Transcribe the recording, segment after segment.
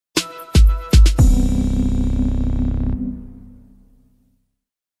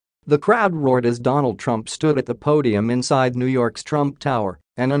The crowd roared as Donald Trump stood at the podium inside New York's Trump Tower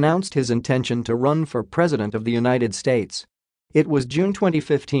and announced his intention to run for President of the United States. It was June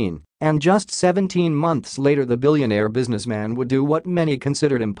 2015, and just 17 months later the billionaire businessman would do what many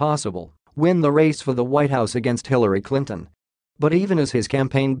considered impossible: win the race for the White House against Hillary Clinton. But even as his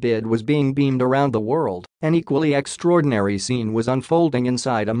campaign bid was being beamed around the world, an equally extraordinary scene was unfolding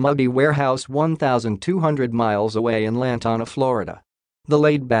inside a muggy warehouse 1,200 miles away in Lantana, Florida. The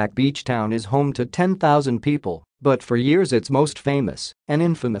laid-back beach town is home to 10,000 people, but for years its most famous and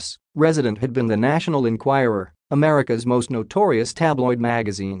infamous resident had been the National Enquirer, America's most notorious tabloid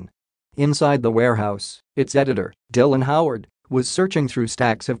magazine. Inside the warehouse, its editor, Dylan Howard, was searching through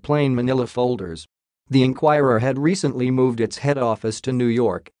stacks of plain manila folders. The Enquirer had recently moved its head office to New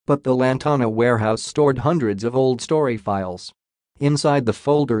York, but the Lantana warehouse stored hundreds of old story files. Inside the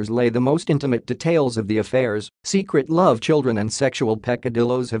folders lay the most intimate details of the affairs, secret love, children, and sexual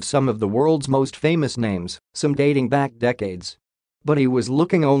peccadillos of some of the world's most famous names, some dating back decades. But he was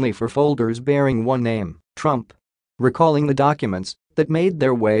looking only for folders bearing one name: Trump. Recalling the documents that made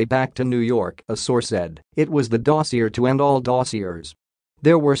their way back to New York, a source said, it was the dossier to end all dossiers.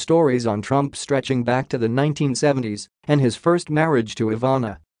 There were stories on Trump stretching back to the 1970s and his first marriage to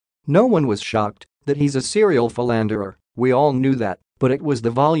Ivana. No one was shocked that he's a serial philanderer, we all knew that, but it was the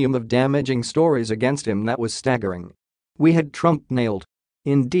volume of damaging stories against him that was staggering. We had Trump nailed.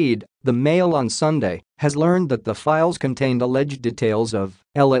 Indeed, the Mail on Sunday has learned that the files contained alleged details of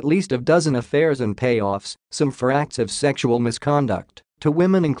at least a dozen affairs and payoffs, some for acts of sexual misconduct, to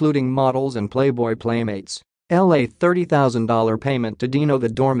women including models and Playboy playmates. A $30,000 payment to Dino the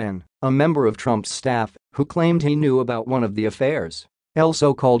doorman, a member of Trump's staff, who claimed he knew about one of the affairs.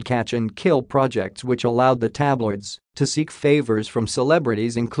 So-called catch-and-kill projects which allowed the tabloids to seek favors from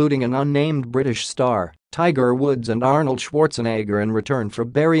celebrities including an unnamed British star, Tiger Woods, and Arnold Schwarzenegger in return for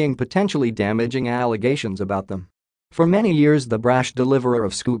burying potentially damaging allegations about them. For many years the brash deliverer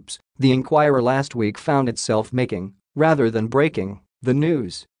of scoops, the Enquirer last week found itself making, rather than breaking, the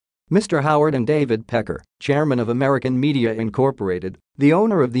news. Mr. Howard and David Pecker, chairman of American Media Incorporated, the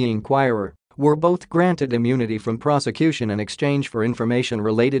owner of the Enquirer, were both granted immunity from prosecution in exchange for information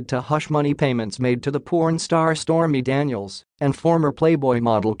related to hush money payments made to the porn star Stormy Daniels and former Playboy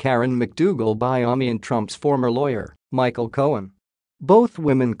model Karen McDougal by and Trump's former lawyer, Michael Cohen. Both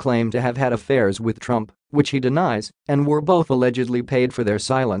women claim to have had affairs with Trump, which he denies, and were both allegedly paid for their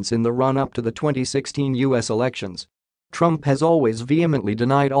silence in the run-up to the 2016 U.S. elections. Trump has always vehemently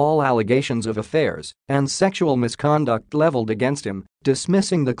denied all allegations of affairs and sexual misconduct leveled against him,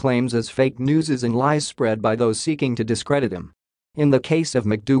 dismissing the claims as fake news and lies spread by those seeking to discredit him. In the case of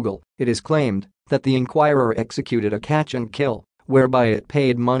McDougal, it is claimed that the Enquirer executed a catch-and-kill, whereby it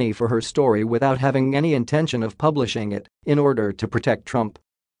paid money for her story without having any intention of publishing it, in order to protect Trump.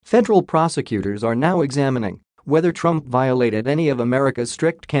 Federal prosecutors are now examining whether Trump violated any of America's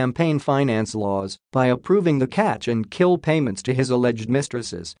strict campaign finance laws by approving the catch-and-kill payments to his alleged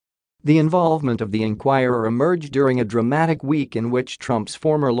mistresses. The involvement of the Enquirer emerged during a dramatic week in which Trump's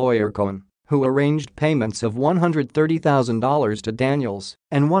former lawyer Cohen, who arranged payments of $130,000 to Daniels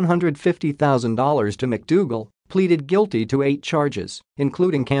and $150,000 to McDougal, pleaded guilty to 8 charges,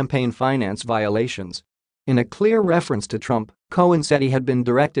 including campaign finance violations. In a clear reference to Trump, Cohen said he had been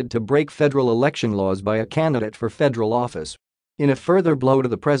directed to break federal election laws by a candidate for federal office. In a further blow to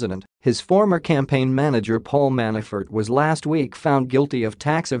the president, his former campaign manager Paul Manafort was last week found guilty of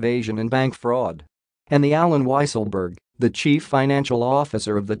tax evasion and bank fraud. And the Alan Weisselberg, the chief financial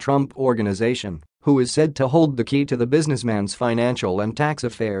officer of the Trump Organization, who is said to hold the key to the businessman's financial and tax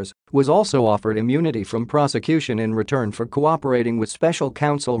affairs, was also offered immunity from prosecution in return for cooperating with special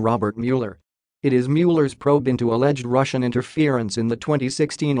counsel Robert Mueller. It is Mueller's probe into alleged Russian interference in the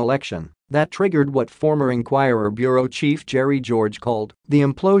 2016 election that triggered what former Enquirer bureau chief Jerry George called the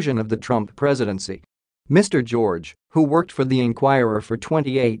implosion of the Trump presidency. Mr. George, who worked for the Enquirer for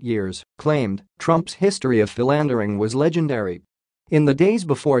 28 years, claimed Trump's history of philandering was legendary. In the days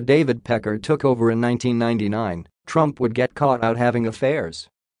before David Pecker took over in 1999, Trump would get caught out having affairs.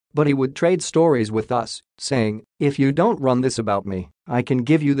 But he would trade stories with us, saying, "If you don't run this about me, I can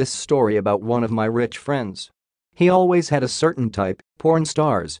give you this story about one of my rich friends." He always had a certain type: porn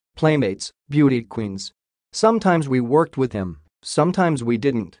stars, playmates, beauty queens. Sometimes we worked with him, sometimes we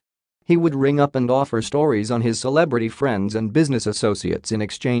didn't. He would ring up and offer stories on his celebrity friends and business associates in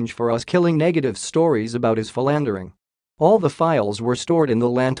exchange for us killing negative stories about his philandering. All the files were stored in the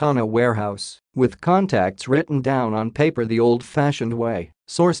Lantana warehouse, with contacts written down on paper the old-fashioned way,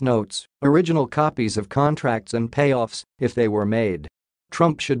 source notes, original copies of contracts and payoffs, if they were made.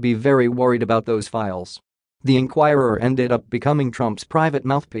 Trump should be very worried about those files. The Inquirer ended up becoming Trump's private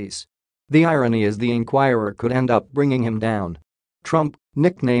mouthpiece. The irony is the Inquirer could end up bringing him down. Trump,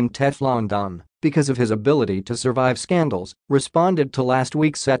 nicknamed Teflon Don because of his ability to survive scandals, responded to last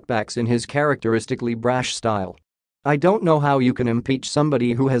week's setbacks in his characteristically brash style. "I don't know how you can impeach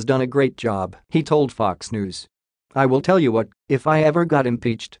somebody who has done a great job," he told Fox News. "I will tell you what, if I ever got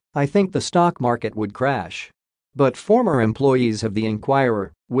impeached, I think the stock market would crash." But former employees of the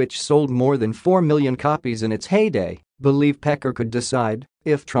Inquirer, which sold more than 4 million copies in its heyday, believe Pecker could decide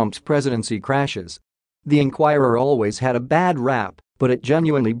if Trump's presidency crashes. The Inquirer always had a bad rap, but it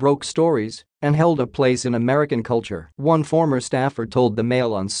genuinely broke stories and held a place in American culture, one former staffer told the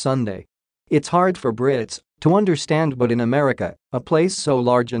Mail on Sunday. "It's hard for Brits to understand, but in America, a place so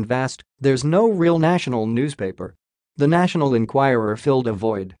large and vast, there's no real national newspaper." The National Enquirer filled a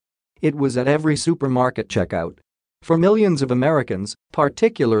void. It was at every supermarket checkout. For millions of Americans,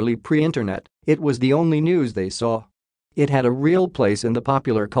 particularly pre-internet, it was the only news they saw. It had a real place in the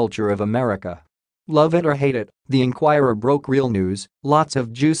popular culture of America. Love it or hate it, the Inquirer broke real news, lots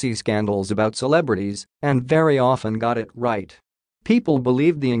of juicy scandals about celebrities, and very often got it right. People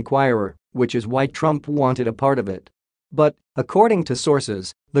believed the Inquirer, which is why Trump wanted a part of it. But, according to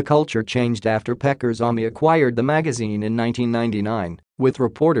sources, the culture changed after Pecker's Army acquired the magazine in 1999, with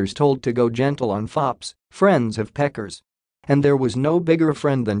reporters told to go gentle on fops, friends of Pecker's. And there was no bigger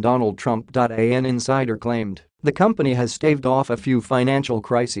friend than Donald Trump. An insider claimed the company has staved off a few financial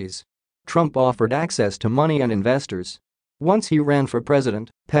crises. Trump offered access to money and investors. Once he ran for president,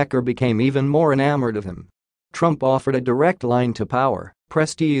 Pecker became even more enamored of him. Trump offered a direct line to power,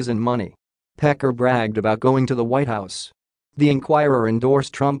 prestige and money. Pecker bragged about going to the White House. The Inquirer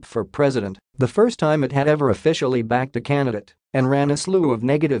endorsed Trump for president, the first time it had ever officially backed a candidate, and ran a slew of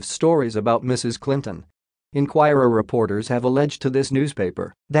negative stories about Mrs. Clinton. Inquirer reporters have alleged to this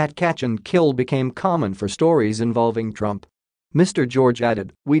newspaper that catch and kill became common for stories involving Trump. Mr. George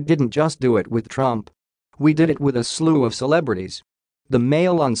added, "We didn't just do it with Trump. We did it with a slew of celebrities." The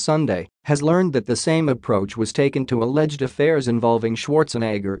Mail on Sunday has learned that the same approach was taken to alleged affairs involving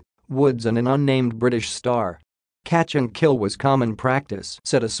Schwarzenegger, Woods and an unnamed British star. "Catch and kill was common practice,"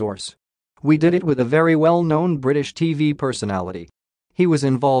 said a source. "We did it with a very well-known British TV personality. He was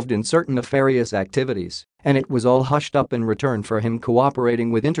involved in certain nefarious activities, and it was all hushed up in return for him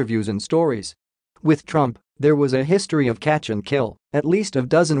cooperating with interviews and stories." With Trump, there was a history of catch and kill, at least a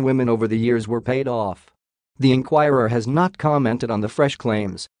dozen women over the years were paid off. The Inquirer has not commented on the fresh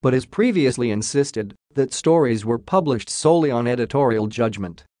claims, but has previously insisted that stories were published solely on editorial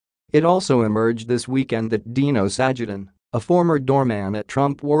judgment. It also emerged this weekend that Dino Sajidan, a former doorman at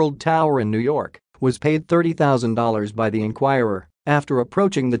Trump World Tower in New York, was paid $30,000 by the Inquirer after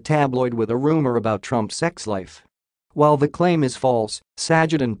approaching the tabloid with a rumor about Trump's sex life. While the claim is false,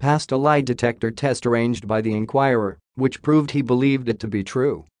 Sajidan passed a lie detector test arranged by the Inquirer, which proved he believed it to be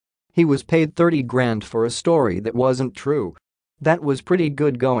true. He was paid $30,000 for a story that wasn't true. "That was pretty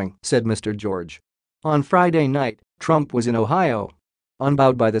good going," said Mr. George. On Friday night, Trump was in Ohio.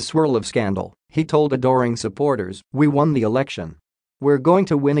 Unbowed by the swirl of scandal, he told adoring supporters, "We won the election. We're going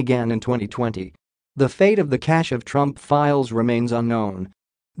to win again in 2020. The fate of the cache of Trump files remains unknown.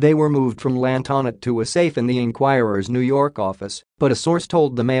 They were moved from Lantonet to a safe in the Inquirer's New York office, but a source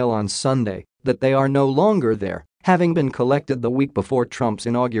told the Mail on Sunday that they are no longer there, having been collected the week before Trump's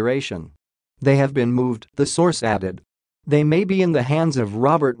inauguration. They have been moved," the source added. "They may be in the hands of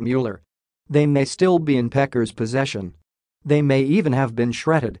Robert Mueller. They may still be in Pecker's possession. They may even have been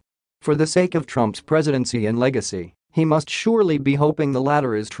shredded. For the sake of Trump's presidency and legacy, he must surely be hoping the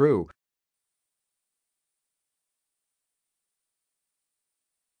latter is true."